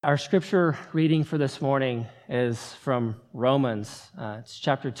Our scripture reading for this morning is from Romans. It's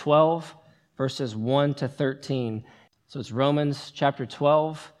chapter 12, verses 1 to 13. So it's Romans chapter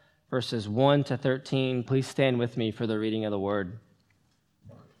 12, verses 1 to 13. Please stand with me for the reading of the word.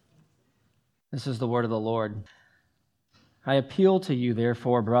 This is the word of the Lord. I appeal to you,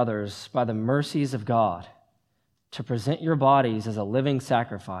 therefore, brothers, by the mercies of God, to present your bodies as a living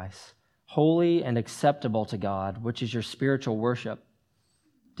sacrifice, holy and acceptable to God, which is your spiritual worship.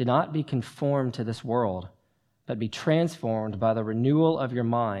 Do not be conformed to this world, but be transformed by the renewal of your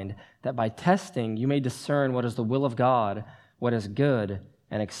mind, that by testing you may discern what is the will of God, what is good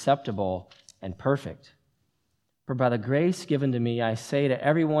and acceptable and perfect. For by the grace given to me, I say to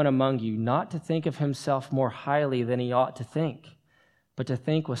everyone among you not to think of himself more highly than he ought to think, but to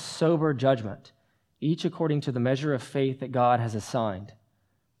think with sober judgment, each according to the measure of faith that God has assigned.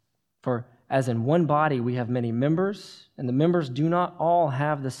 For as in one body we have many members, and the members do not all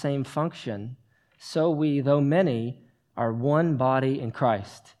have the same function, so we, though many, are one body in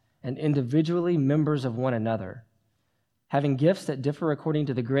Christ, and individually members of one another. Having gifts that differ according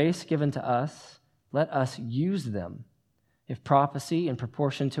to the grace given to us, let us use them. If prophecy, in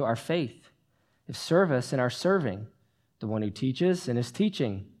proportion to our faith. If service, in our serving. The one who teaches, in his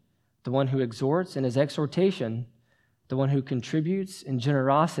teaching. The one who exhorts, in his exhortation. The one who contributes, in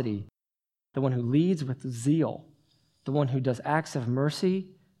generosity. The one who leads with zeal, the one who does acts of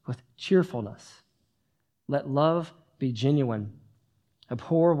mercy with cheerfulness. Let love be genuine.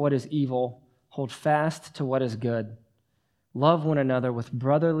 Abhor what is evil. Hold fast to what is good. Love one another with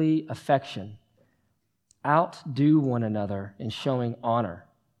brotherly affection. Outdo one another in showing honor.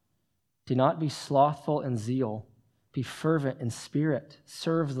 Do not be slothful in zeal. Be fervent in spirit.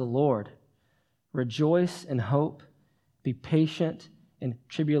 Serve the Lord. Rejoice in hope. Be patient in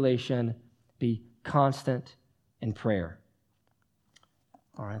tribulation. Be constant in prayer.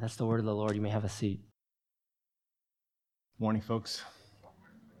 All right, that's the word of the Lord. You may have a seat. Morning, folks.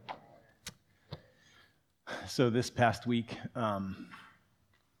 So this past week,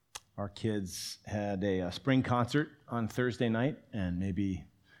 our kids had a spring concert on Thursday night, and maybe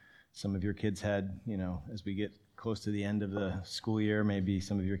some of your kids had, as we get close to the end of the school year, maybe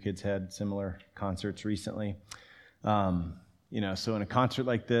some of your kids had similar concerts recently. So in a concert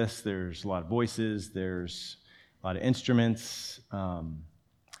like this, there's a lot of voices, there's a lot of instruments. And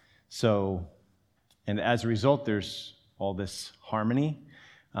as a result, there's all this harmony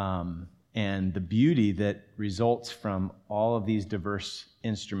and the beauty that results from all of these diverse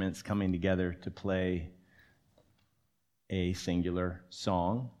instruments coming together to play a singular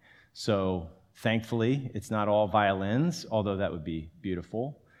song. So thankfully, it's not all violins, although that would be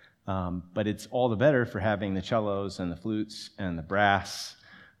beautiful. But it's all the better for having the cellos and the flutes and the brass.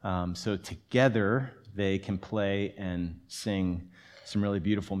 So together, they can play and sing some really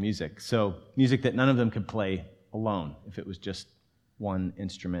beautiful music. So music that none of them could play alone if it was just one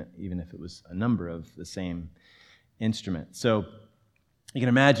instrument, even if it was a number of the same instrument. So you can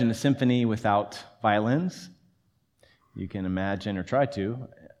imagine a symphony without violins. You can imagine, or try to,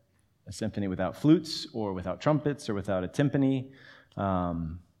 a symphony without flutes or without trumpets or without a timpani.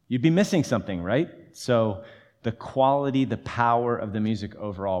 You'd be missing something, right? So the quality, the power of the music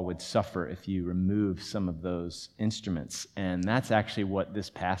overall would suffer if you remove some of those instruments. And that's actually what this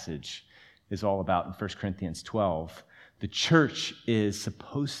passage is all about in 1 Corinthians 12. The church is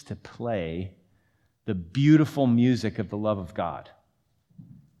supposed to play the beautiful music of the love of God.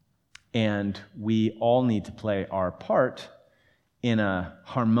 And we all need to play our part in a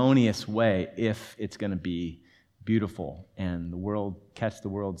harmonious way if it's going to be beautiful and catch the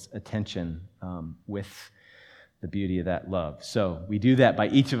world's attention with the beauty of that love. So we do that by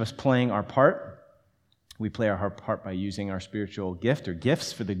each of us playing our part. We play our part by using our spiritual gift or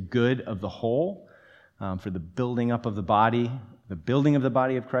gifts for the good of the whole, for the building up of the body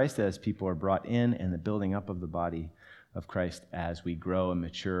of Christ as people are brought in, and the building up of the body of Christ as we grow and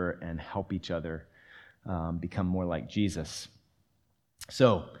mature and help each other become more like Jesus.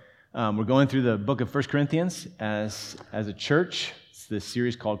 So we're going through the book of 1 Corinthians as a church. It's this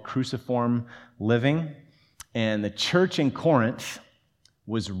series called Cruciform Living. And the church in Corinth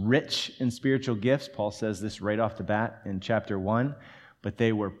was rich in spiritual gifts. Paul says this right off the bat in chapter 1. But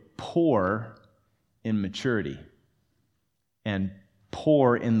they were poor in maturity and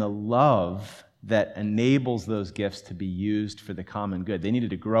poor in the love that enables those gifts to be used for the common good. They needed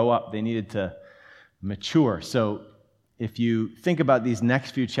to grow up. They needed to mature. So if you think about these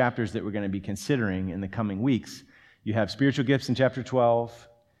next few chapters that we're going to be considering in the coming weeks, you have spiritual gifts in chapter 12,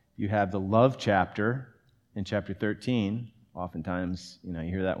 you have the love chapter in chapter 13. Oftentimes, you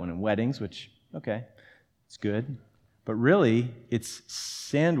hear that one in weddings, which, okay, it's good. But really, it's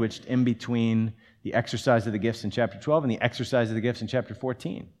sandwiched in between the exercise of the gifts in chapter 12 and the exercise of the gifts in chapter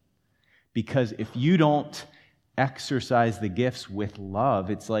 14. Because if you don't exercise the gifts with love,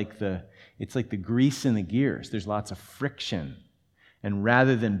 it's like the grease in the gears. There's lots of friction. And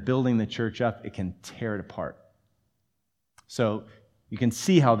rather than building the church up, it can tear it apart. So you can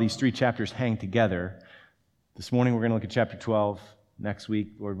see how these three chapters hang together. This morning we're going to look at chapter 12. Next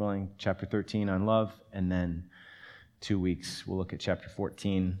week, Lord willing, chapter 13 on love. And then 2 weeks, we'll look at chapter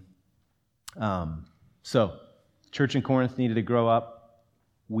 14. So, church in Corinth needed to grow up.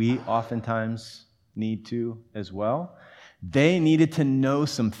 We oftentimes need to as well. They needed to know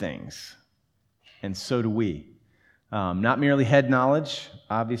some things, and so do we. Not merely head knowledge,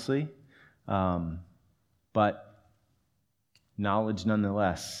 obviously, but knowledge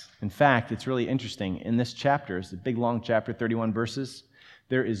nonetheless. In fact, it's really interesting. In this chapter, it's a big, long chapter, 31 verses.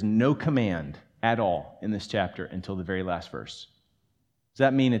 There is no command at all in this chapter until the very last verse. Does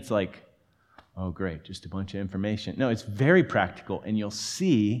that mean it's like, oh, great, just a bunch of information? No, it's very practical, and you'll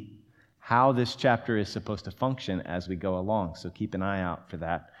see how this chapter is supposed to function as we go along. So keep an eye out for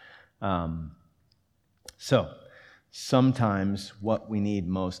that. So sometimes what we need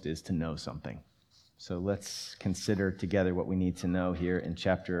most is to know something. So let's consider together what we need to know here in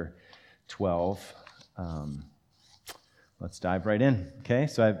chapter 12. Let's dive right in. Okay,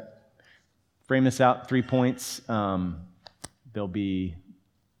 so I've framed this out 3 points. There'll be,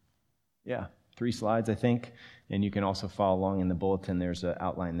 3 slides, I think. And you can also follow along in the bulletin. There's an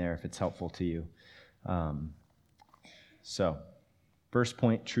outline there if it's helpful to you. So, first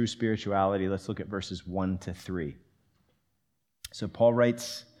point, true spirituality. Let's look at verses 1 to 3. So Paul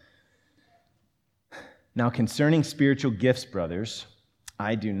writes, "Now concerning spiritual gifts, brothers,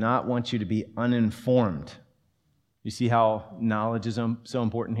 I do not want you to be uninformed." You see how knowledge is so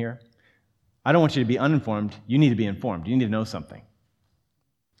important here? I don't want you to be uninformed. You need to be informed. You need to know something.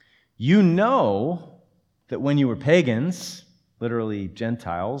 You know that when you were pagans, literally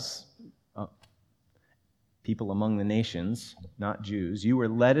Gentiles, people among the nations, not Jews, you were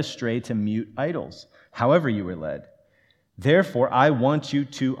led astray to mute idols, however you were led. Therefore, I want you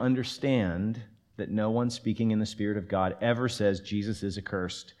to understand that no one speaking in the Spirit of God ever says Jesus is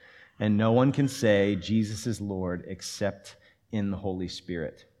accursed, and no one can say Jesus is Lord except in the Holy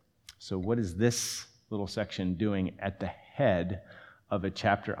Spirit. So what is this little section doing at the head of a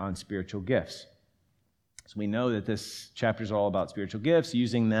chapter on spiritual gifts? So we know that this chapter is all about spiritual gifts,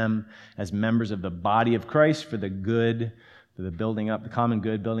 using them as members of the body of Christ for the good, for the building up, the common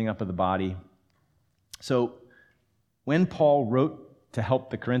good, building up of the body. So when Paul wrote to help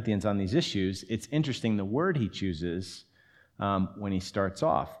the Corinthians on these issues, it's interesting the word he chooses when he starts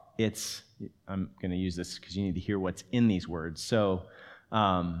off. I'm going to use this because you need to hear what's in these words. So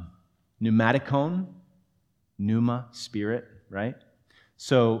pneumatikon, pneuma, spirit, right?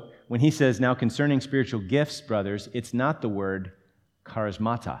 So when he says, now concerning spiritual gifts, brothers, it's not the word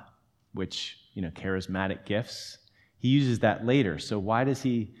charismata, which, charismatic gifts. He uses that later. So why does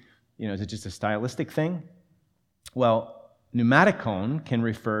he, is it just a stylistic thing? Well, pneumatikon can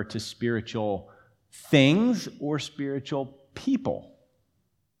refer to spiritual things or spiritual people.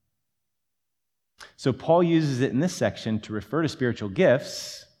 So Paul uses it in this section to refer to spiritual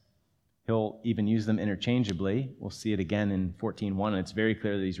gifts. He'll even use them interchangeably. We'll see it again in 14:1, and it's very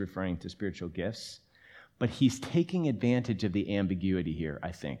clear that he's referring to spiritual gifts. But he's taking advantage of the ambiguity here,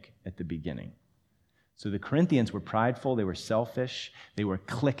 I think, at the beginning. So the Corinthians were prideful, they were selfish, they were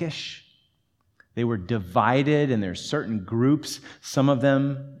cliquish, they were divided, and there's certain groups. Some of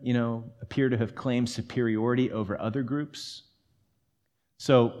them, appear to have claimed superiority over other groups.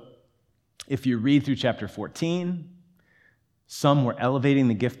 So if you read through chapter 14, some were elevating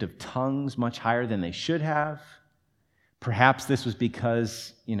the gift of tongues much higher than they should have. Perhaps this was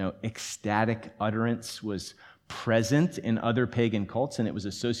because, ecstatic utterance was present in other pagan cults and it was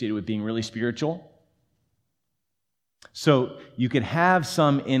associated with being really spiritual. So you could have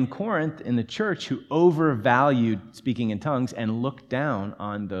some in Corinth in the church who overvalued speaking in tongues and looked down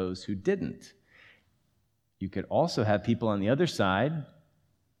on those who didn't. You could also have people on the other side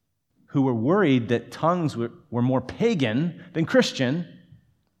who were worried that tongues were more pagan than Christian.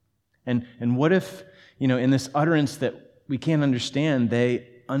 And what if, in this utterance that we can't understand, they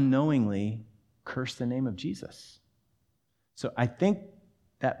unknowingly curse the name of Jesus? So I think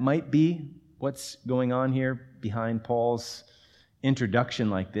that might be what's going on here behind Paul's introduction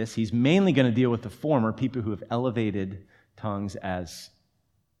like this. He's mainly going to deal with the former, people who have elevated tongues as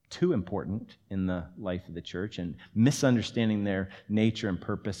too important in the life of the church and misunderstanding their nature and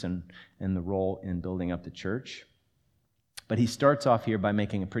purpose and the role in building up the church. But he starts off here by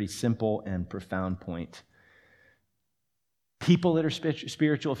making a pretty simple and profound point. people that are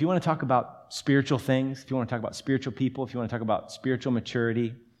spiritual. If you want to talk about spiritual things, if you want to talk about spiritual people, if you want to talk about spiritual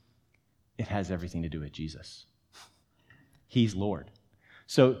maturity, it has everything to do with Jesus. He's Lord.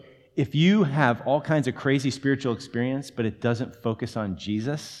 So if you have all kinds of crazy spiritual experience, but it doesn't focus on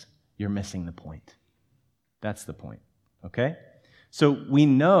Jesus, you're missing the point. That's the point, okay? So we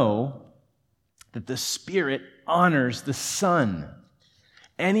know that the Spirit honors the Son.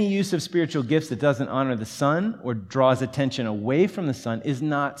 Any use of spiritual gifts that doesn't honor the Son or draws attention away from the Son is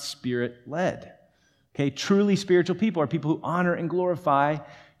not Spirit-led. Okay, truly spiritual people are people who honor and glorify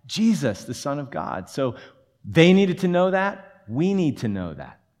Jesus, the Son of God. So they needed to know that. We need to know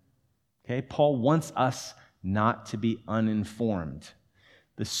that. Okay, Paul wants us not to be uninformed.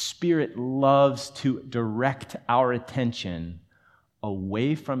 The Spirit loves to direct our attention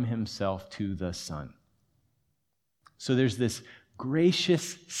away from himself to the Son. So there's this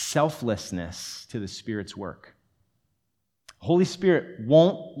gracious selflessness to the Spirit's work. Holy Spirit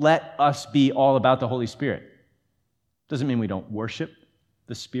won't let us be all about the Holy Spirit. Doesn't mean we don't worship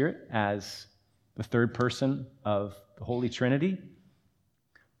the Spirit as the third person of the Holy Trinity,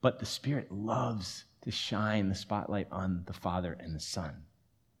 but the Spirit loves to shine the spotlight on the Father and the Son.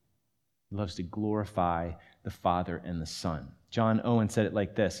 He loves to glorify the Father and the Son. John Owen said it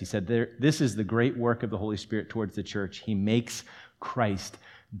like this. He said, "This is the great work of the Holy Spirit towards the church. He makes Christ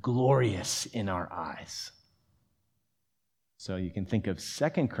glorious in our eyes." So you can think of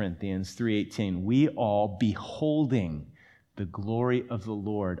 2 Corinthians 3:18. We all, beholding the glory of the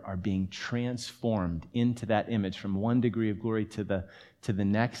Lord, are being transformed into that image from one degree of glory to the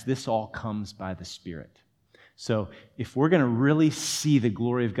next. This all comes by the Spirit. So if we're going to really see the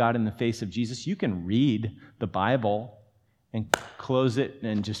glory of God in the face of Jesus, you can read the Bible and close it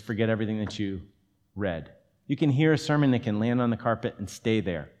and just forget everything that you read. You can hear a sermon that can land on the carpet and stay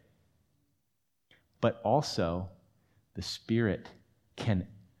there. But also, the Spirit can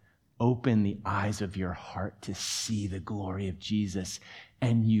open the eyes of your heart to see the glory of Jesus,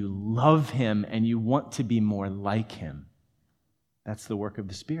 and you love him and you want to be more like him. That's the work of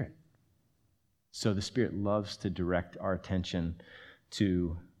the Spirit. So the Spirit loves to direct our attention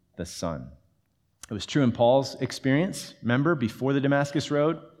to the Son. It was true in Paul's experience. Remember, before the Damascus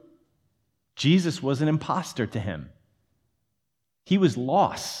Road, Jesus was an imposter to him. He was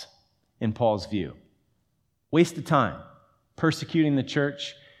lost in Paul's view. Waste of time, persecuting the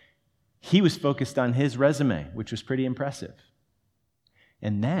church. He was focused on his resume, which was pretty impressive.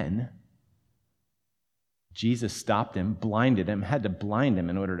 And then Jesus stopped him, blinded him, had to blind him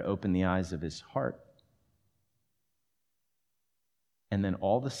in order to open the eyes of his heart. And then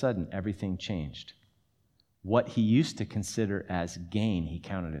all of a sudden, everything changed. What he used to consider as gain, he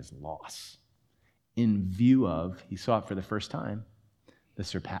counted as loss. In view of, he saw it for the first time, the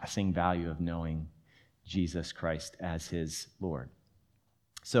surpassing value of knowing Jesus Christ as his Lord.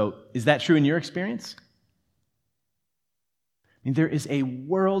 So, is that true in your experience? I mean, there is a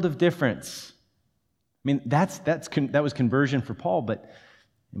world of difference. I mean, that was conversion for Paul, but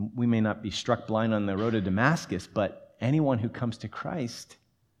we may not be struck blind on the road to Damascus, but anyone who comes to Christ,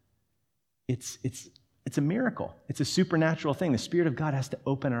 it's a miracle. It's a supernatural thing. The Spirit of God has to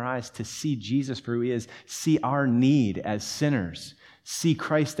open our eyes to see Jesus for who he is, see our need as sinners, see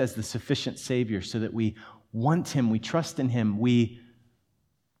Christ as the sufficient Savior so that we want him, we trust in him, we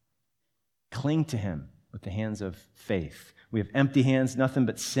cling to him with the hands of faith. We have empty hands, nothing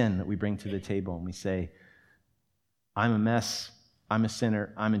but sin that we bring to the table, and we say, I'm a mess, I'm a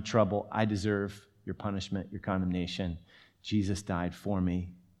sinner, I'm in trouble, I deserve your punishment, your condemnation. Jesus died for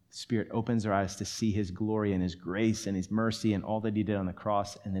me. The Spirit opens our eyes to see his glory and his grace and his mercy and all that he did on the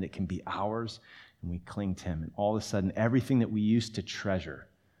cross, and that it can be ours, and we cling to him. And all of a sudden, everything that we used to treasure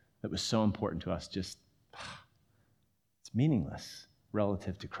that was so important to us just, it's meaningless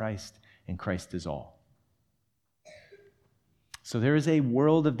relative to Christ, and Christ is all. So there is a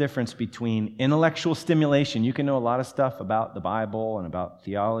world of difference between intellectual stimulation. You can know a lot of stuff about the Bible and about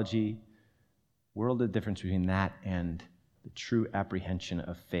theology. World of difference between that and the true apprehension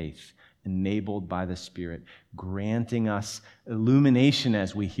of faith, enabled by the Spirit, granting us illumination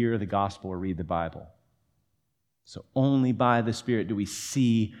as we hear the gospel or read the Bible. So only by the Spirit do we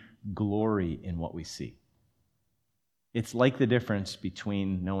see glory in what we see. It's like the difference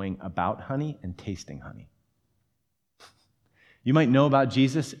between knowing about honey and tasting honey. You might know about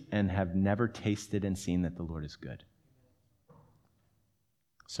Jesus and have never tasted and seen that the Lord is good.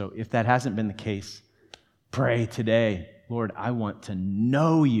 So if that hasn't been the case, pray today, Lord, I want to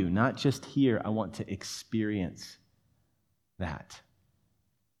know you, not just hear. I want to experience that.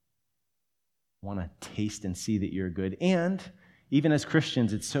 I want to taste and see that you're good. And even as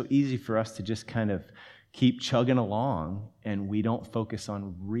Christians, it's so easy for us to just kind of keep chugging along and we don't focus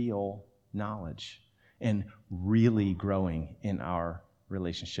on real knowledge and really growing in our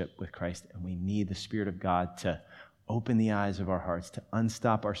relationship with Christ. And we need the Spirit of God to open the eyes of our hearts, to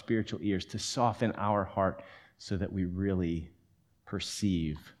unstop our spiritual ears, to soften our heart so that we really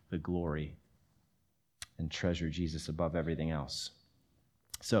perceive the glory and treasure Jesus above everything else.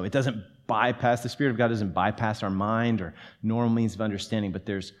 So it doesn't bypass, the Spirit of God doesn't bypass our mind or normal means of understanding, but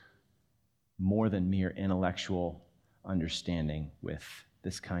there's more than mere intellectual understanding with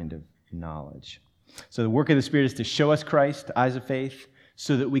this kind of knowledge. So the work of the Spirit is to show us Christ, eyes of faith,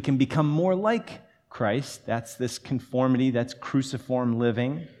 so that we can become more like Christ. That's this conformity, that's cruciform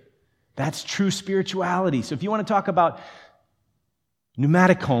living. That's true spirituality. So if you want to talk about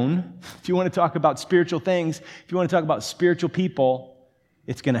pneumatikon, if you want to talk about spiritual things, if you want to talk about spiritual people,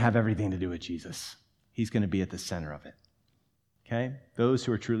 it's going to have everything to do with Jesus. He's going to be at the center of it. Okay? Those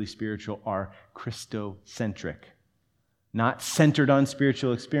who are truly spiritual are Christocentric, not centered on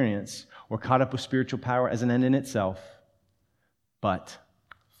spiritual experience or caught up with spiritual power as an end in itself, but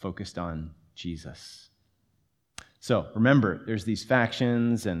focused on Jesus. So remember, there's these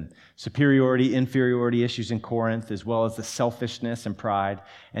factions and superiority, inferiority issues in Corinth, as well as the selfishness and pride.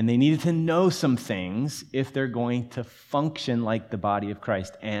 And they needed to know some things if they're going to function like the body of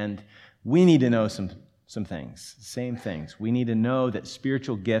Christ. And we need to know some things, same things. We need to know that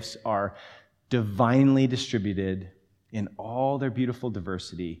spiritual gifts are divinely distributed in all their beautiful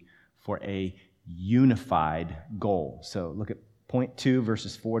diversity for a unified goal. So look at point 2,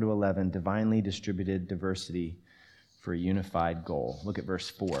 verses 4 to 11, divinely distributed diversity for a unified goal. Look at verse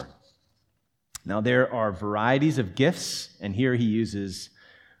 4. Now there are varieties of gifts, and here he uses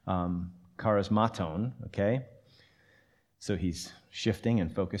charismaton, okay? So he's shifting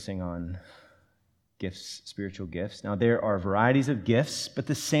and focusing on gifts, spiritual gifts. Now there are varieties of gifts, but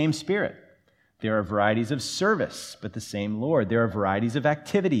the same Spirit. There are varieties of service, but the same Lord. There are varieties of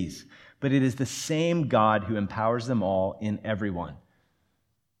activities, but it is the same God who empowers them all in everyone.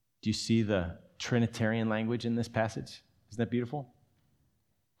 Do you see the Trinitarian language in this passage? Isn't that beautiful?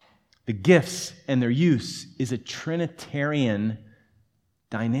 The gifts and their use is a Trinitarian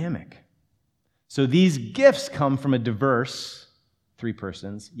dynamic. So these gifts come from a diverse, 3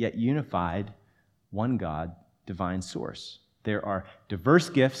 persons, yet unified, one God, divine source. There are diverse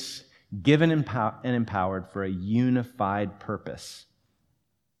gifts given and empowered for a unified purpose.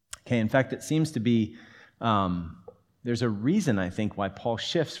 Okay, in fact, it seems to be, there's a reason, I think, why Paul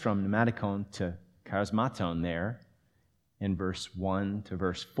shifts from pneumatikon to charismaton there in verse 1 to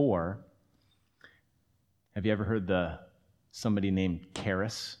verse 4. Have you ever heard somebody named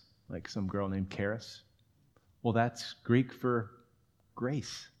Charis, like some girl named Charis? Well, that's Greek for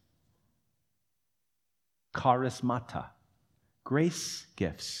grace. Charismata, grace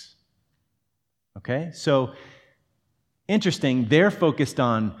gifts. Okay, so interesting, they're focused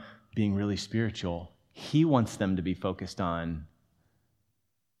on being really spiritual. He wants them to be focused on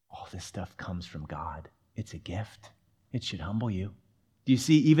all this stuff comes from God. It's a gift. It should humble you. Do you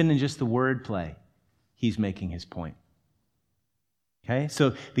see, even in just the word play, he's making his point. Okay,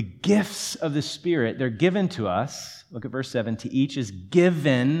 so the gifts of the Spirit, they're given to us. Look at verse 7. To each is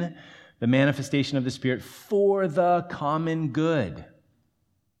given the manifestation of the Spirit for the common good.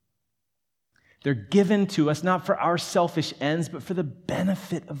 They're given to us not for our selfish ends, but for the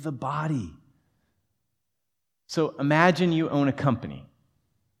benefit of the body. So imagine you own a company.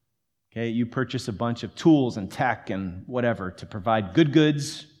 Okay, you purchase a bunch of tools and tech and whatever to provide good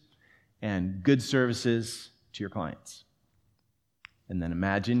goods and good services to your clients. And then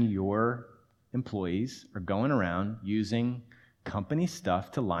imagine your employees are going around using company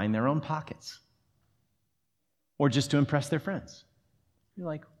stuff to line their own pockets or just to impress their friends. You're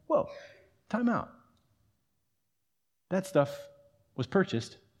like, whoa, time out. That stuff was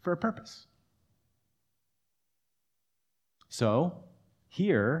purchased for a purpose. So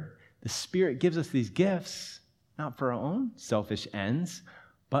here, the Spirit gives us these gifts, not for our own selfish ends,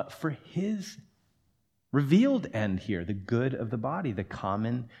 but for His revealed end here, the good of the body, the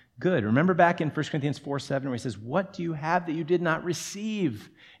common good. Remember back in 1 Corinthians 4:7 where he says, what do you have that you did not receive?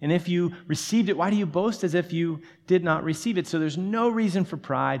 And if you received it, why do you boast as if you did not receive it? So there's no reason for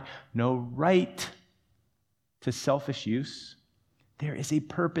pride, no right to selfish use. There is a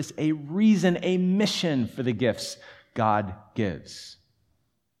purpose, a reason, a mission for the gifts God gives.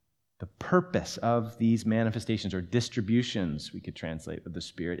 The purpose of these manifestations or distributions, we could translate, of the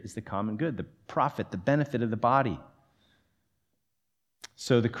Spirit is the common good, the profit, the benefit of the body.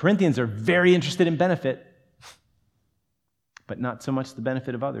 So the Corinthians are very interested in benefit, but not so much the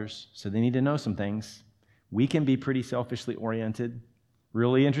benefit of others. So they need to know some things. We can be pretty selfishly oriented,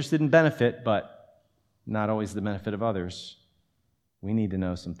 really interested in benefit, but not always the benefit of others. We need to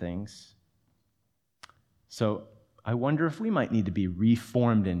know some things. So I wonder if we might need to be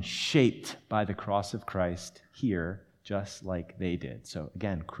reformed and shaped by the cross of Christ here, just like they did. So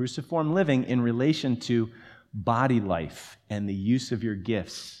again, cruciform living in relation to body life and the use of your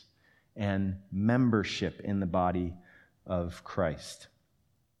gifts and membership in the body of Christ.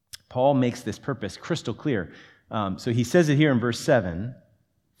 Paul makes this purpose crystal clear. So he says it here in verse 7,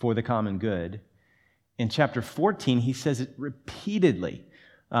 for the common good. In chapter 14, he says it repeatedly.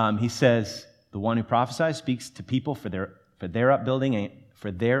 He says, the one who prophesies speaks to people for their upbuilding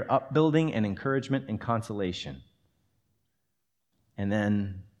and encouragement and consolation. And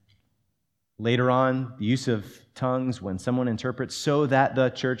then later on, the use of tongues when someone interprets, so that the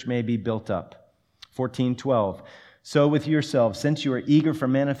church may be built up. 14:12. So with yourselves, since you are eager for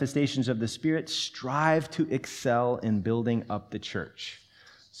manifestations of the Spirit, strive to excel in building up the church.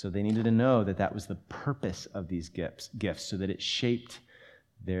 So they needed to know that that was the purpose of these gifts, so that it shaped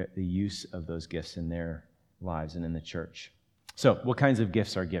the use of those gifts in their lives and in the church. So what kinds of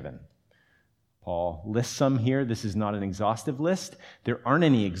gifts are given? Paul lists some here. This is not an exhaustive list. There aren't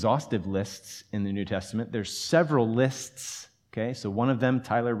any exhaustive lists in the New Testament. There's several lists, okay? So one of them,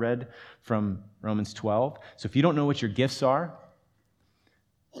 Tyler read from Romans 12. So if you don't know what your gifts are,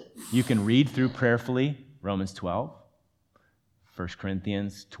 you can read through prayerfully Romans 12, 1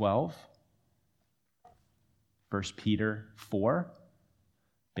 Corinthians 12, 1 Peter 4.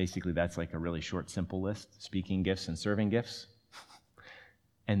 Basically, that's like a really short, simple list, speaking gifts and serving gifts.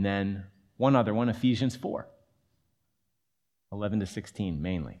 And then one other one, Ephesians 4, 11 to 16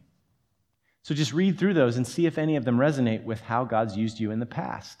 mainly. So just read through those and see if any of them resonate with how God's used you in the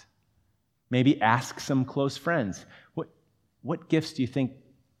past. Maybe ask some close friends, what gifts do you think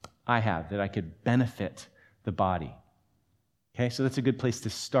I have that I could benefit the body? Okay, so that's a good place to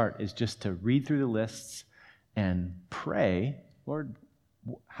start, is just to read through the lists and pray, Lord,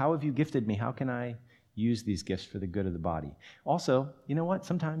 how have you gifted me? How can I use these gifts for the good of the body? Also, you know what?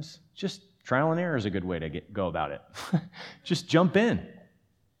 Sometimes just trial and error is a good way to go about it. Just jump in.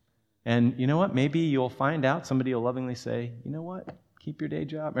 And you know what? Maybe you'll find out, somebody will lovingly say, you know what? Keep your day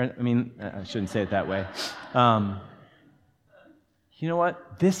job. I shouldn't say it that way. You know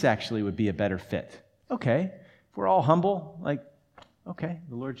what? This actually would be a better fit. Okay. If we're all humble, okay,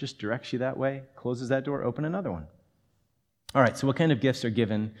 the Lord just directs you that way, closes that door, open another one. All right, so what kind of gifts are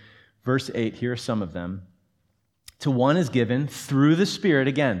given? Verse 8, here are some of them. To one is given through the Spirit,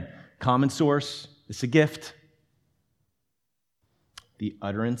 again, common source, it's a gift, the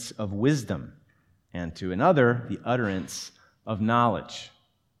utterance of wisdom, and to another, the utterance of knowledge.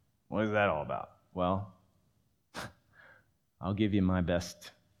 What is that all about? Well, I'll give you my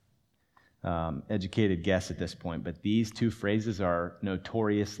best educated guess at this point, but these two phrases are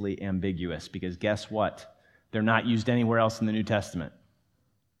notoriously ambiguous because guess what? They're not used anywhere else in the New Testament.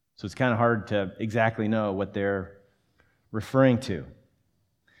 So it's kind of hard to exactly know what they're referring to.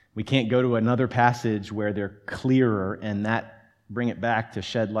 We can't go to another passage where they're clearer and that bring it back to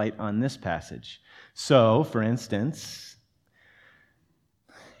shed light on this passage. So, for instance,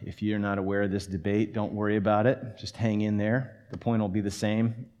 if you're not aware of this debate, don't worry about it. Just hang in there. The point will be the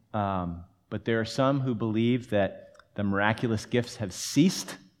same. But there are some who believe that the miraculous gifts have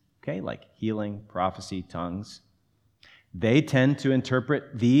ceased, okay, like healing, prophecy, tongues. They tend to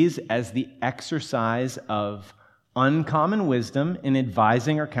interpret these as the exercise of uncommon wisdom in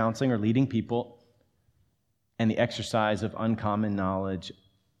advising or counseling or leading people, and the exercise of uncommon knowledge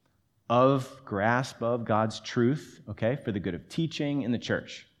of grasp of God's truth, okay, for the good of teaching in the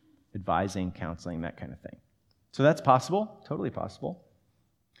church, advising, counseling, that kind of thing. So that's possible, totally possible.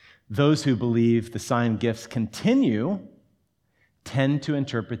 Those who believe the sign gifts continue tend to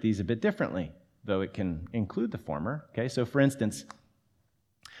interpret these a bit differently, though it can include the former. Okay, so for instance,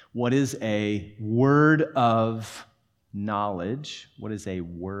 what is a word of knowledge? What is a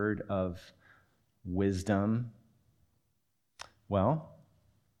word of wisdom? Well,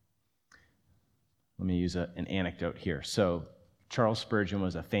 let me use an anecdote here. So Charles Spurgeon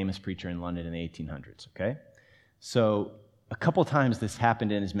was a famous preacher in London in the 1800s, okay? So a couple times this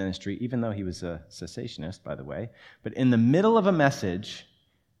happened in his ministry, even though he was a cessationist, by the way. But in the middle of a message,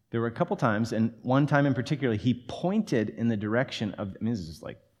 there were a couple times, and one time in particular, he pointed in the direction of, this is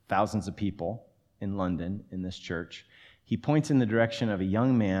like thousands of people in London in this church. He points in the direction of a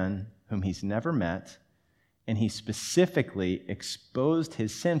young man whom he's never met, and he specifically exposed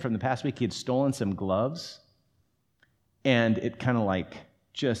his sin from the past week. He had stolen some gloves, and it kind of like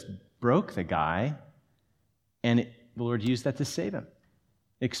just broke the guy, and the Lord used that to save him.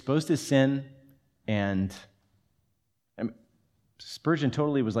 Exposed his sin, and Spurgeon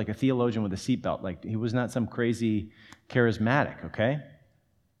totally was like a theologian with a seatbelt. Like, he was not some crazy charismatic, okay?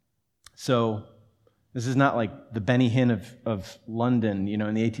 So this is not like the Benny Hinn of London,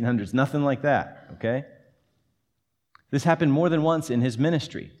 in the 1800s. Nothing like that, okay? This happened more than once in his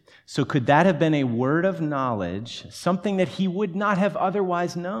ministry. So could that have been a word of knowledge, something that he would not have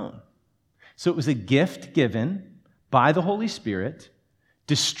otherwise known? So it was a gift given by the Holy Spirit,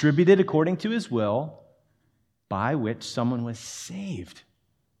 distributed according to his will, by which someone was saved.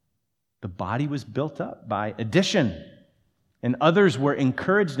 The body was built up by addition, and others were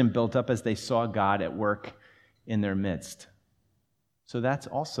encouraged and built up as they saw God at work in their midst. So that's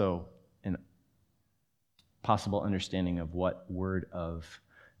also a possible understanding of what word of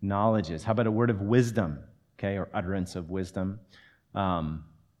knowledge is. How about a word of wisdom, okay, or utterance of wisdom?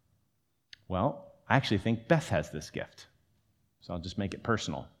 Well, I actually think Beth has this gift, so I'll just make it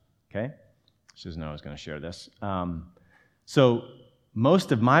personal, okay? She doesn't know I was going to share this. So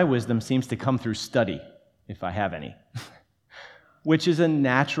most of my wisdom seems to come through study, if I have any, which is a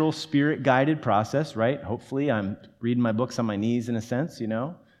natural spirit-guided process, right? Hopefully I'm reading my books on my knees in a sense,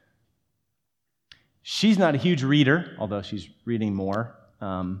 She's not a huge reader, although she's reading more.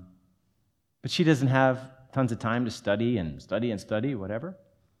 But she doesn't have tons of time to study, whatever.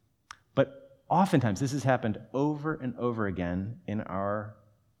 But oftentimes, this has happened over and over again in our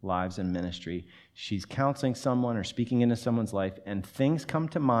lives and ministry. She's counseling someone or speaking into someone's life, and things come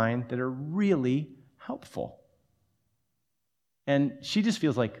to mind that are really helpful. And she just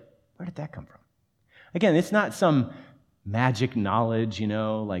feels like, where did that come from? Again, it's not some magic knowledge,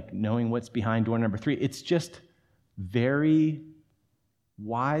 like knowing what's behind door number 3. It's just very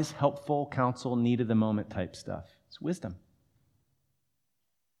wise, helpful counsel, need of the moment type stuff. It's wisdom.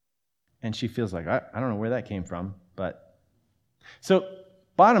 And she feels like, I don't know where that came from, but... So,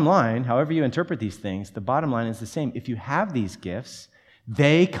 bottom line, however you interpret these things, the bottom line is the same. If you have these gifts,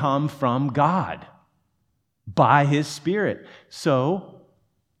 they come from God by His Spirit. So,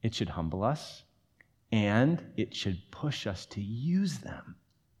 it should humble us, and it should push us to use them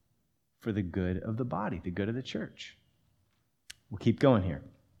for the good of the body, the good of the church. We'll keep going here.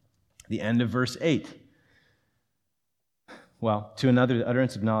 The end of verse 8. Well, to another, the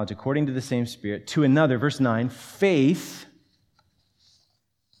utterance of knowledge according to the same Spirit. To another, verse 9, faith.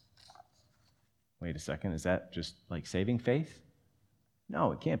 Wait a second, is that just like saving faith?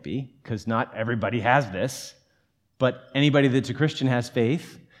 No, it can't be, because not everybody has this. But anybody that's a Christian has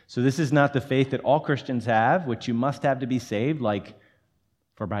faith. So this is not the faith that all Christians have, which you must have to be saved, like,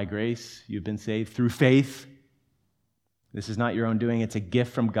 for by grace you've been saved through faith. This is not your own doing. It's a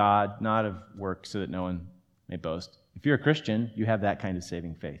gift from God, not of works, so that no one may boast. If you're a Christian, you have that kind of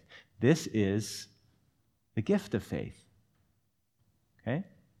saving faith. This is the gift of faith. Okay?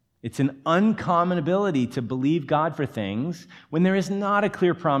 It's an uncommon ability to believe God for things when there is not a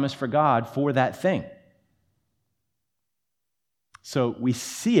clear promise for God for that thing. So we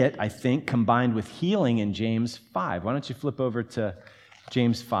see it, I think, combined with healing in James 5. Why don't you flip over to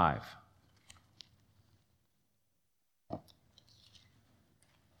James 5?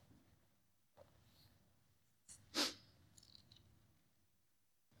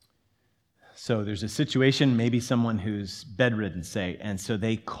 So there's a situation, maybe someone who's bedridden, say, and so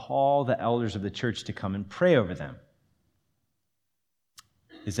they call the elders of the church to come and pray over them.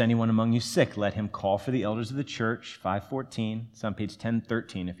 Is anyone among you sick? Let him call for the elders of the church, 5:14. It's on page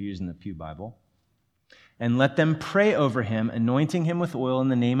 1013 if you're using the Pew Bible. And let them pray over him, anointing him with oil in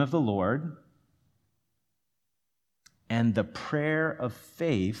the name of the Lord. And the prayer of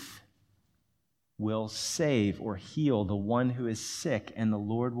faith will save or heal the one who is sick, and the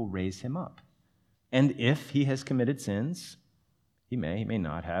Lord will raise him up. And if he has committed sins, he may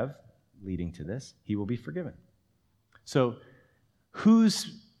not have, leading to this, he will be forgiven. So,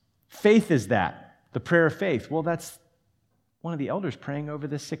 whose faith is that? The prayer of faith. Well, that's one of the elders praying over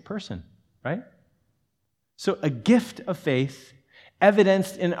this sick person, right? So a gift of faith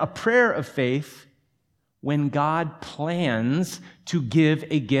evidenced in a prayer of faith when God plans to give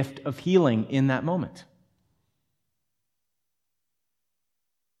a gift of healing in that moment.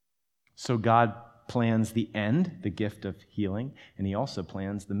 So God plans the end, the gift of healing, and He also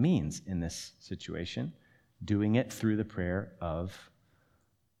plans the means in this situation, doing it through the prayer of...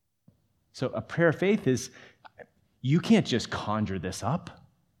 So a prayer of faith is, you can't just conjure this up,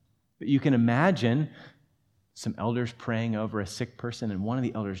 but you can imagine some elders praying over a sick person, and one of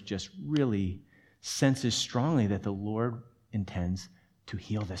the elders just really senses strongly that the Lord intends to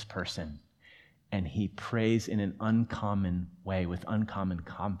heal this person. And he prays in an uncommon way, with uncommon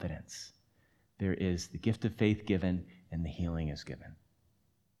confidence. There is the gift of faith given, and the healing is given.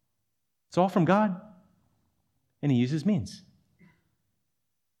 It's all from God. And He uses means.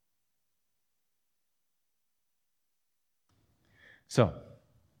 So,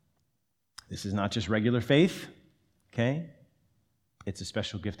 this is not just regular faith, okay? It's a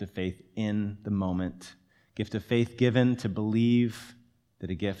special gift of faith in the moment. Gift of faith given to believe that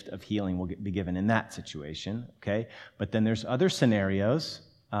a gift of healing will be given in that situation, okay? But then there's other scenarios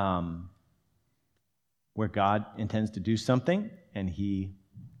where God intends to do something and he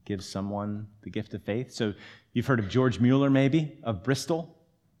gives someone the gift of faith. So you've heard of George Mueller, maybe, of Bristol,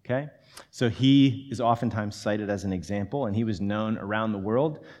 okay? So he is oftentimes cited as an example, and he was known around the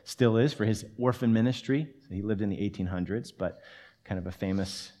world, still is, for his orphan ministry. So he lived in the 1800s, but kind of a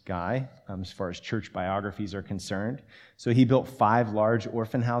famous guy as far as church biographies are concerned. So he built 5 large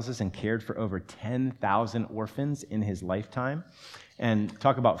orphan houses and cared for over 10,000 orphans in his lifetime. And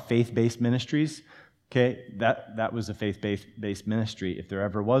talk about faith-based ministries. Okay, that was a faith-based ministry, if there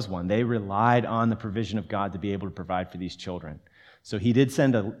ever was one. They relied on the provision of God to be able to provide for these children. So he did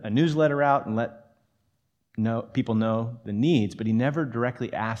send a newsletter out and let people know the needs, but he never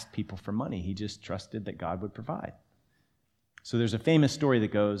directly asked people for money. He just trusted that God would provide. So there's a famous story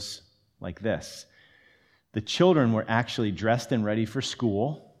that goes like this. The children were actually dressed and ready for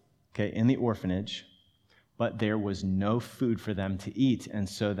school, okay, in the orphanage, but there was no food for them to eat. And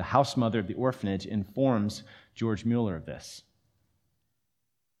so the house mother of the orphanage informs George Mueller of this.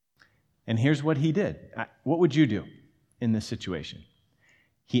 And here's what he did. What would you do in this situation?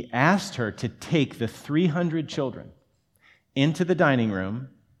 He asked her to take the 300 children into the dining room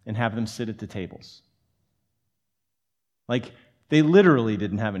and have them sit at the tables. Like, they literally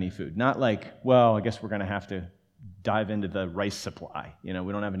didn't have any food. Not like, well, I guess we're going to have to dive into the rice supply. We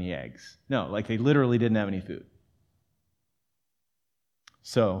don't have any eggs. No, like they literally didn't have any food.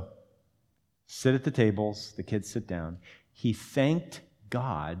 So, sit at the tables, the kids sit down. He thanked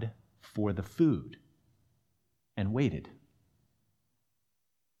God for the food and waited.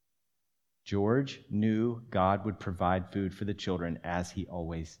 George knew God would provide food for the children as he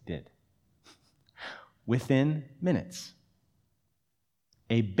always did. Within minutes,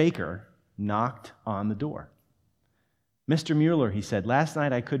 a baker knocked on the door. Mr. Mueller, he said, last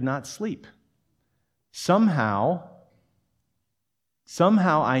night I could not sleep. Somehow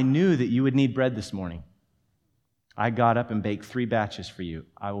I knew that you would need bread this morning. I got up and baked 3 batches for you.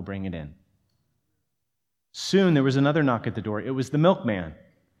 I will bring it in. Soon there was another knock at the door. It was the milkman.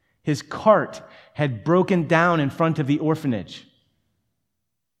 His cart had broken down in front of the orphanage.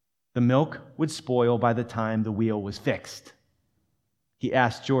 The milk would spoil by the time the wheel was fixed. He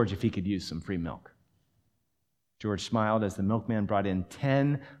asked George if he could use some free milk. George smiled as the milkman brought in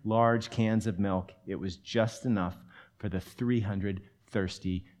 10 large cans of milk. It was just enough for the 300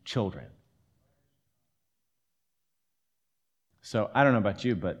 thirsty children. So I don't know about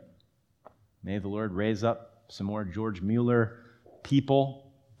you, but may the Lord raise up some more George Mueller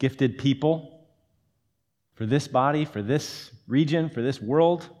people, gifted people, for this body, for this region, for this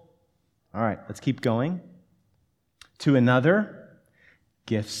world. All right, let's keep going. To another,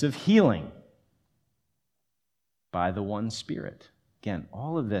 gifts of healing by the one Spirit. Again,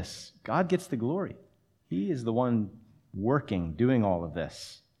 all of this, God gets the glory. He is the one working, doing all of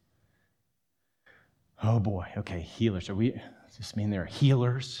this. Oh boy, okay, healers. Does this mean there are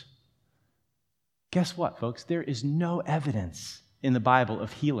healers? Guess what, folks? There is no evidence in the Bible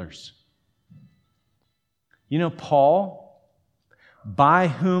of healers. Paul, by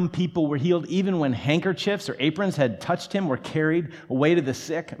whom people were healed, even when handkerchiefs or aprons had touched him, were carried away to the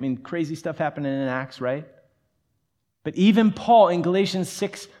sick. Crazy stuff happening in Acts, right? But even Paul in Galatians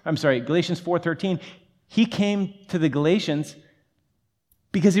 4:13, he came to the Galatians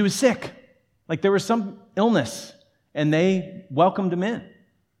because he was sick. Like there was some illness, and they welcomed him in.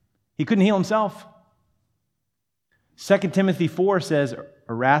 He couldn't heal himself. 2 Timothy 4 says,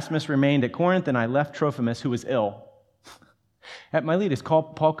 Erasmus remained at Corinth, and I left Trophimus, who was ill, at Miletus.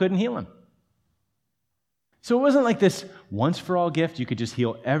 Paul couldn't heal him. So it wasn't like this once-for-all gift. You could just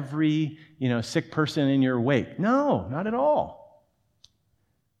heal every, sick person in your wake. No, not at all.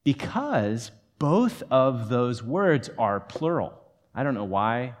 Because both of those words are plural. I don't know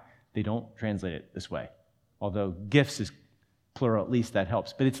why they don't translate it this way. Although gifts is plural, at least that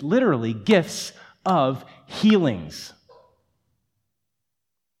helps. But it's literally gifts of healings.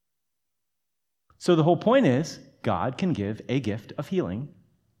 So the whole point is, God can give a gift of healing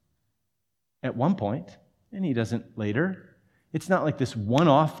at one point, and he doesn't later. It's not like this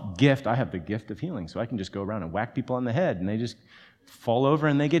one-off gift. I have the gift of healing, so I can just go around and whack people on the head, and they just fall over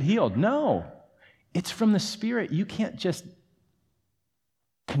and they get healed. No, it's from the Spirit. You can't just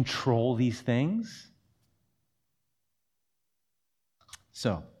control these things.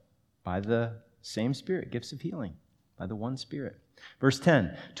 So, by the same Spirit, gifts of healing, by the one Spirit. Verse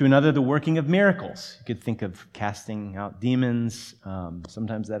 10, to another the working of miracles. You could think of casting out demons.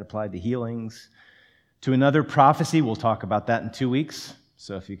 Sometimes that applied to healings. To another prophecy. We'll talk about that in 2 weeks.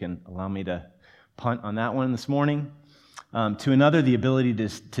 So if you can allow me to punt on that one this morning. To another, the ability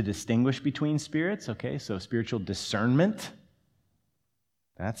to distinguish between spirits. Okay, so spiritual discernment.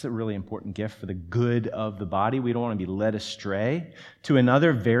 That's a really important gift for the good of the body. We don't want to be led astray. To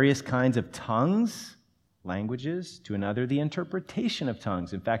another, various kinds of tongues, languages. To another, the interpretation of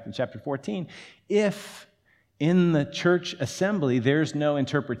tongues. In fact, in chapter 14, if in the church assembly there's no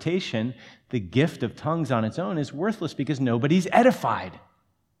interpretation, the gift of tongues on its own is worthless because nobody's edified.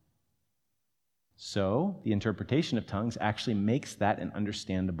 So the interpretation of tongues actually makes that an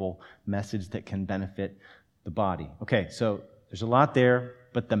understandable message that can benefit the body. Okay, so there's a lot there,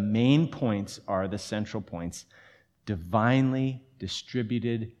 but the main points are the central points. Divinely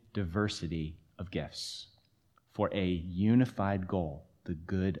distributed diversity of gifts for a unified goal, the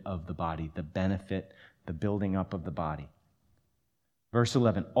good of the body, the benefit, the building up of the body. Verse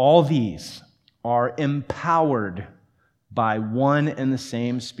 11, all these are empowered by one and the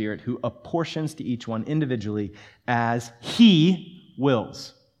same Spirit who apportions to each one individually as He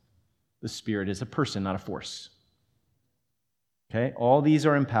wills. The Spirit is a person, not a force. Okay, all these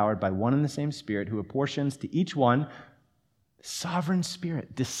are empowered by one and the same Spirit who apportions to each one, the sovereign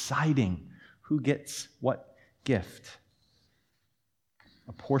Spirit, deciding who gets what gift.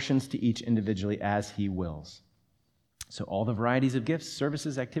 Apportions to each individually as He wills. So all the varieties of gifts,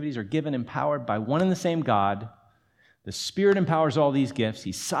 services, activities are given, empowered by one and the same God. The Spirit empowers all these gifts.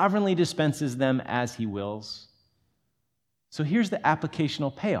 He sovereignly dispenses them as He wills. So here's the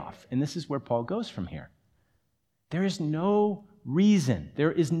applicational payoff, and this is where Paul goes from here. There is no reason,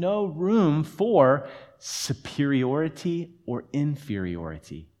 there is no room for superiority or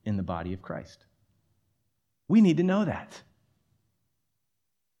inferiority in the body of Christ. We need to know that.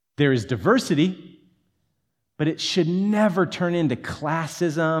 There is diversity, but it should never turn into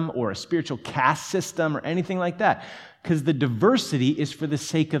classism or a spiritual caste system or anything like that, because the diversity is for the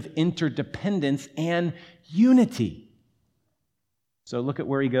sake of interdependence and unity. So look at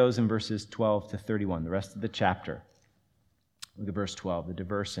where he goes in verses 12 to 31, the rest of the chapter. Look at verse 12, the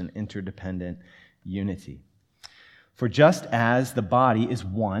diverse and interdependent unity. For just as the body is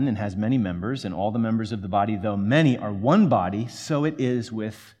one and has many members, and all the members of the body, though many, are one body, so it is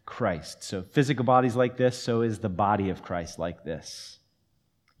with Christ. So physical bodies like this, so is the body of Christ like this.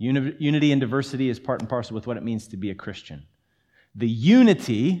 Unity and diversity is part and parcel with what it means to be a Christian. The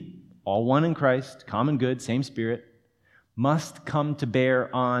unity, all one in Christ, common good, same Spirit, must come to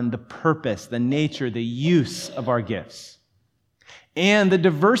bear on the purpose, the nature, the use of our gifts. And the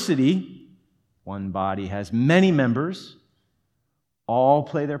diversity, one body has many members, all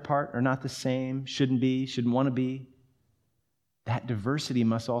play their part, are not the same, shouldn't want to be. That diversity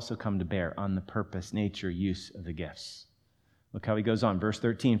must also come to bear on the purpose, nature, use of the gifts. Look how he goes on, verse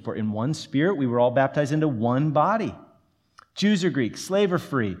 13, for in one Spirit we were all baptized into one body. Jews or Greeks, slave or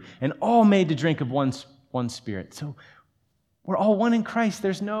free, and all made to drink of one Spirit. So we're all one in Christ.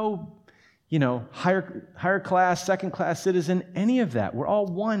 There's no higher class, second class citizen, any of that. We're all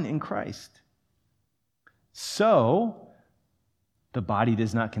one in Christ. So, the body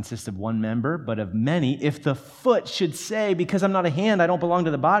does not consist of one member, but of many. If the foot should say, because I'm not a hand, I don't belong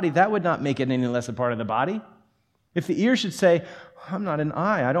to the body, that would not make it any less a part of the body. If the ear should say, I'm not an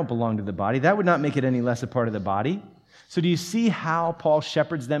eye, I don't belong to the body, that would not make it any less a part of the body. So do you see how Paul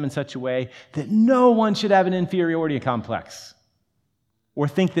shepherds them in such a way that no one should have an inferiority complex or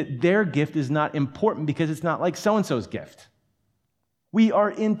think that their gift is not important because it's not like so-and-so's gift? We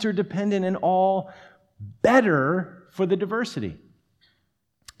are interdependent and all better for the diversity.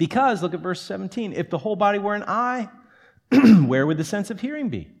 Because, look at verse 17, if the whole body were an eye, where would the sense of hearing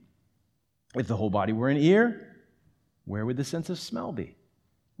be? If the whole body were an ear, where would the sense of smell be?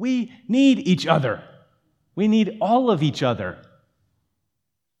 We need each other. We need all of each other.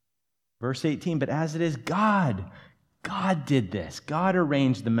 Verse 18, but as it is God did this. God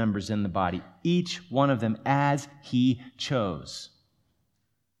arranged the members in the body, each one of them as He chose.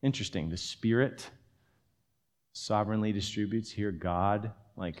 Interesting. The Spirit sovereignly distributes. Here God,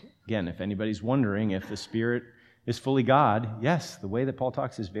 again, if anybody's wondering if the Spirit is fully God, yes, the way that Paul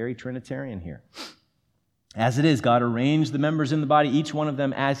talks is very Trinitarian here. As it is, God arranged the members in the body, each one of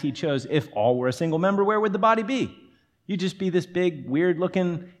them as He chose. If all were a single member, where would the body be? You'd just be this big,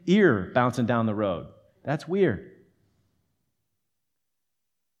 weird-looking ear bouncing down the road. That's weird.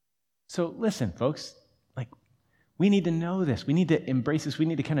 So listen, folks, we need to know this. We need to embrace this. We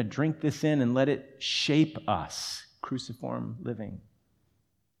need to kind of drink this in and let it shape us. Cruciform living.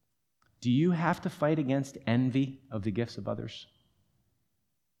 Do you have to fight against envy of the gifts of others?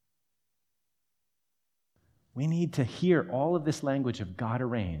 We need to hear all of this language of God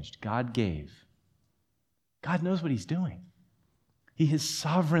arranged, God gave. God knows what he's doing. He has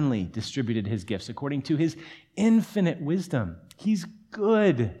sovereignly distributed his gifts according to his infinite wisdom. He's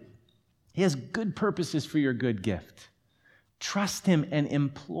good. He has good purposes for your good gift. Trust him and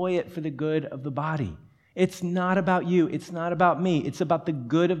employ it for the good of the body. It's not about you. It's not about me. It's about the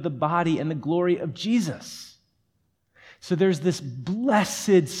good of the body and the glory of Jesus. So there's this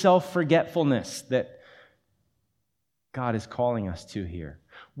blessed self-forgetfulness that God is calling us to here.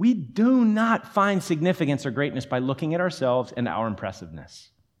 We do not find significance or greatness by looking at ourselves and our impressiveness,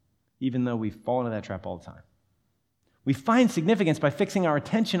 even though we fall into that trap all the time. We find significance by fixing our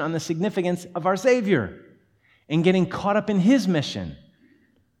attention on the significance of our Savior and getting caught up in his mission.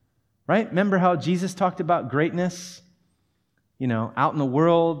 Right? Remember how Jesus talked about greatness? Out in the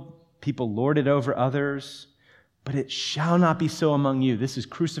world, people lord it over others. But it shall not be so among you. This is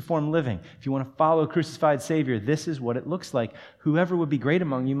cruciform living. If you want to follow a crucified Savior, this is what it looks like. Whoever would be great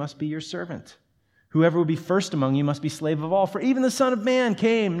among you must be your servant. Whoever would be first among you must be slave of all. For even the Son of Man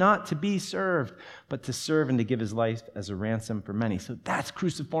came not to be served, but to serve and to give his life as a ransom for many. So that's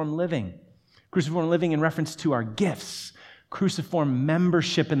cruciform living. Cruciform living in reference to our gifts. Cruciform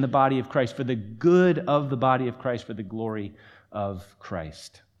membership in the body of Christ for the good of the body of Christ, for the glory of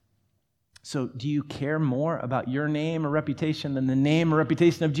Christ. So, do you care more about your name or reputation than the name or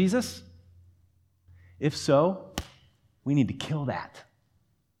reputation of Jesus? If so, we need to kill that.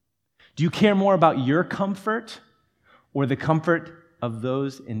 Do you care more about your comfort or the comfort of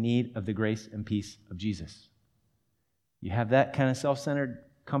those in need of the grace and peace of Jesus? You have that kind of self-centered,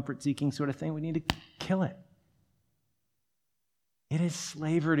 comfort-seeking sort of thing, we need to kill it. It is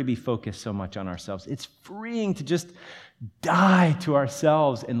slavery to be focused so much on ourselves. It's freeing to just die to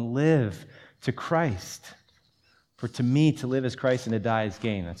ourselves and live to Christ. For to me, to live as Christ and to die as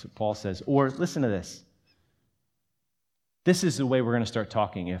gain. That's what Paul says. Or listen to this. This is the way we're going to start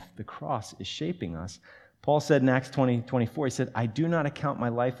talking if the cross is shaping us. Paul said in Acts 20:24, he said, I do not account my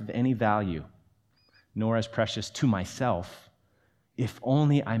life of any value, nor as precious to myself, if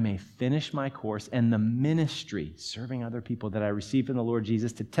only I may finish my course and the ministry, serving other people that I received from the Lord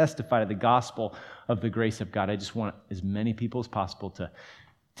Jesus to testify to the gospel of the grace of God. I just want as many people as possible to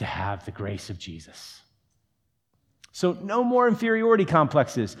have the grace of Jesus. So no more inferiority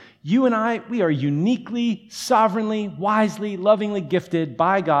complexes. You and I, we are uniquely, sovereignly, wisely, lovingly gifted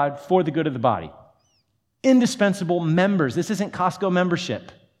by God for the good of the body. Indispensable members. This isn't Costco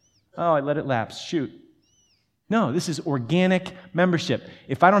membership. Oh, I let it lapse. Shoot. No, this is organic membership.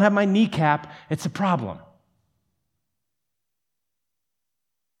 If I don't have my kneecap, it's a problem.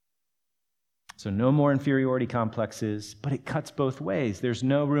 So no more inferiority complexes, but it cuts both ways. There's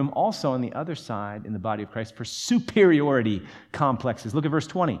no room also on the other side in the body of Christ for superiority complexes. Look at verse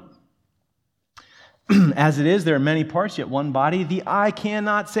 20. As it is, there are many parts, yet one body. The eye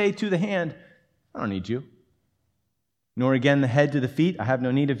cannot say to the hand, I don't need you. Nor again the head to the feet, I have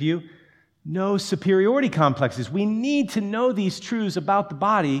no need of you. No superiority complexes. We need to know these truths about the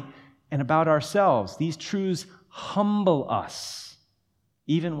body and about ourselves. These truths humble us,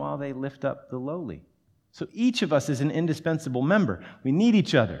 even while they lift up the lowly. So each of us is an indispensable member. We need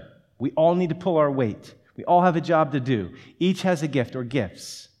each other. We all need to pull our weight. We all have a job to do. Each has a gift or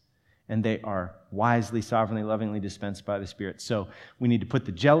gifts, and they are wisely, sovereignly, lovingly dispensed by the Spirit. So we need to put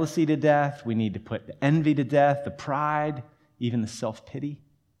the jealousy to death. We need to put the envy to death, the pride, even the self-pity.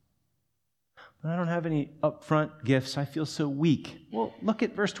 But I don't have any upfront gifts. I feel so weak. Well, look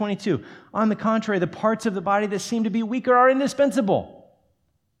at verse 22. On the contrary, the parts of the body that seem to be weaker are indispensable.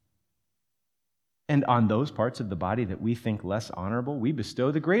 And on those parts of the body that we think less honorable, we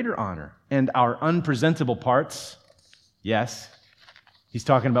bestow the greater honor. And our unpresentable parts, yes, he's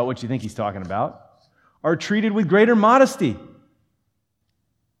talking about what you think he's talking about, are treated with greater modesty,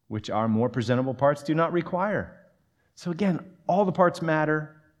 which our more presentable parts do not require. So again, all the parts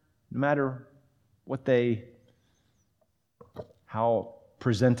matter, no matter how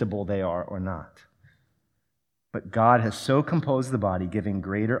presentable they are or not. But God has so composed the body, giving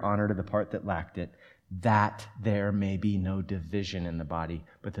greater honor to the part that lacked it, that there may be no division in the body,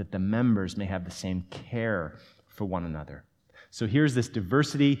 but that the members may have the same care for one another. So here's this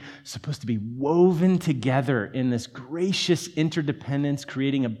diversity supposed to be woven together in this gracious interdependence,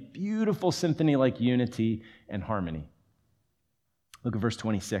 creating a beautiful symphony like unity and harmony. Look at verse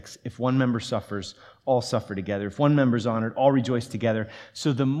 26. If one member suffers, all suffer together. If one member is honored, all rejoice together.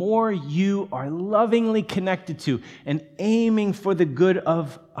 So the more you are lovingly connected to and aiming for the good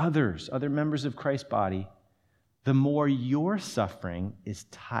of others, other members of Christ's body, the more your suffering is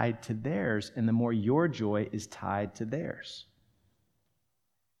tied to theirs, and the more your joy is tied to theirs.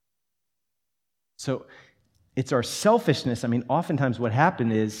 So It's our selfishness. I mean, oftentimes what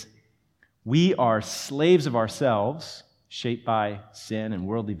happened is we are slaves of ourselves, shaped by sin and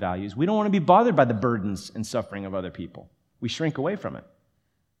worldly values. We don't want to be bothered by the burdens and suffering of other people. We shrink away from it.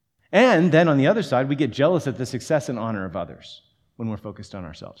 And then on the other side, we get jealous at the success and honor of others when we're focused on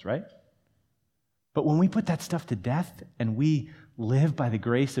ourselves, right? But when we put that stuff to death and we live by the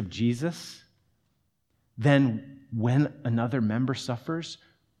grace of Jesus, then when another member suffers,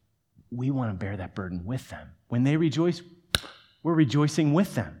 we want to bear that burden with them. When they rejoice, we're rejoicing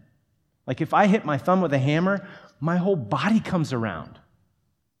with them. Like if I hit my thumb with a hammer, my whole body comes around.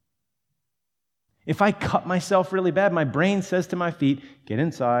 If I cut myself really bad, my brain says to my feet, get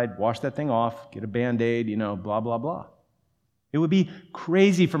inside, wash that thing off, get a Band-Aid, blah, blah, blah. It would be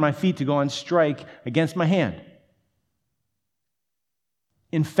crazy for my feet to go on strike against my hand.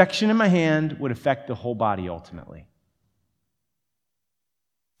 Infection in my hand would affect the whole body ultimately.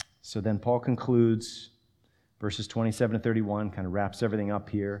 So then Paul concludes, verses 27 to 31, kind of wraps everything up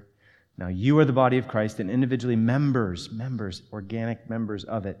here. Now you are the body of Christ and individually members, organic members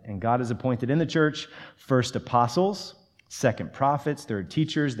of it. And God has appointed in the church first apostles, second prophets, third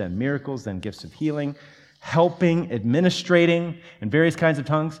teachers, then miracles, then gifts of healing, helping, administrating, and various kinds of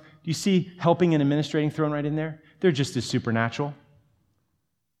tongues. Do you see helping and administrating thrown right in there? They're just as supernatural.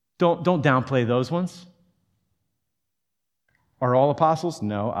 Don't downplay those ones. Are all apostles?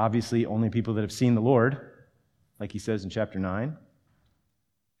 No, obviously only people that have seen the Lord, like he says in chapter 9.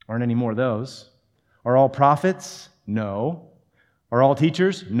 Aren't any more of those. Are all prophets? No. Are all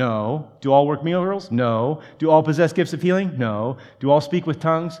teachers? No. Do all work miracles? No. Do all possess gifts of healing? No. Do all speak with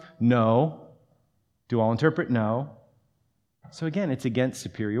tongues? No. Do all interpret? No. So again, it's against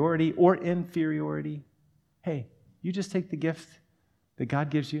superiority or inferiority. Hey, you just take the gift that God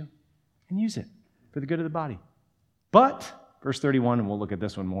gives you and use it for the good of the body. But, verse 31, and we'll look at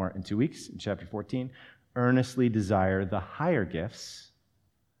this one more in 2 weeks, in chapter 14, earnestly desire the higher gifts.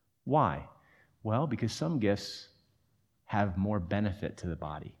 Why? Well, because some gifts have more benefit to the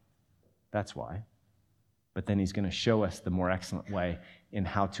body. That's why. But then he's going to show us the more excellent way in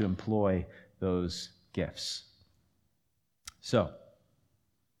how to employ those gifts. So,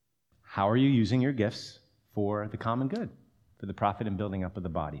 how are you using your gifts for the common good, for the profit and building up of the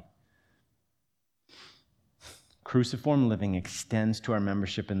body? Cruciform living extends to our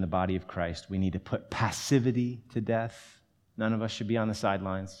membership in the body of Christ. We need to put passivity to death. None of us should be on the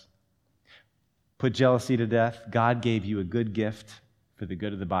sidelines. Put jealousy to death. God gave you a good gift for the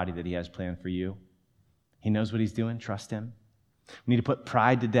good of the body that he has planned for you. He knows what he's doing. Trust him. We need to put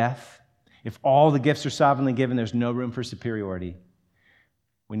pride to death. If all the gifts are sovereignly given, there's no room for superiority.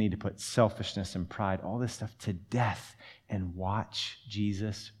 We need to put selfishness and pride, all this stuff, to death and watch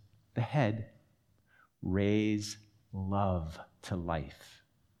Jesus, the head, raise love to life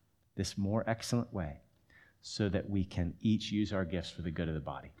this more excellent way so that we can each use our gifts for the good of the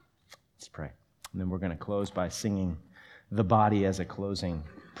body. Let's pray. And then we're going to close by singing the body as a closing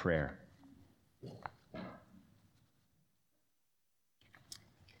prayer.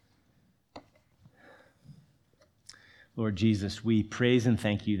 Lord Jesus, we praise and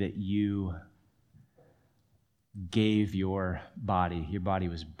thank you that you gave your body. Your body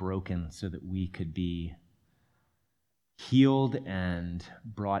was broken so that we could be healed and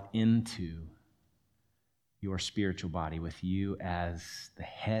brought into your spiritual body with you as the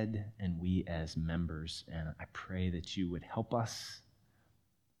head and we as members. And I pray that you would help us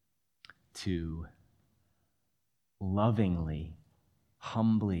to lovingly,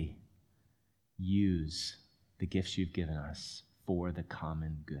 humbly use the gifts you've given us for the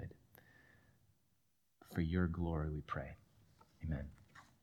common good. For your glory we pray. Amen.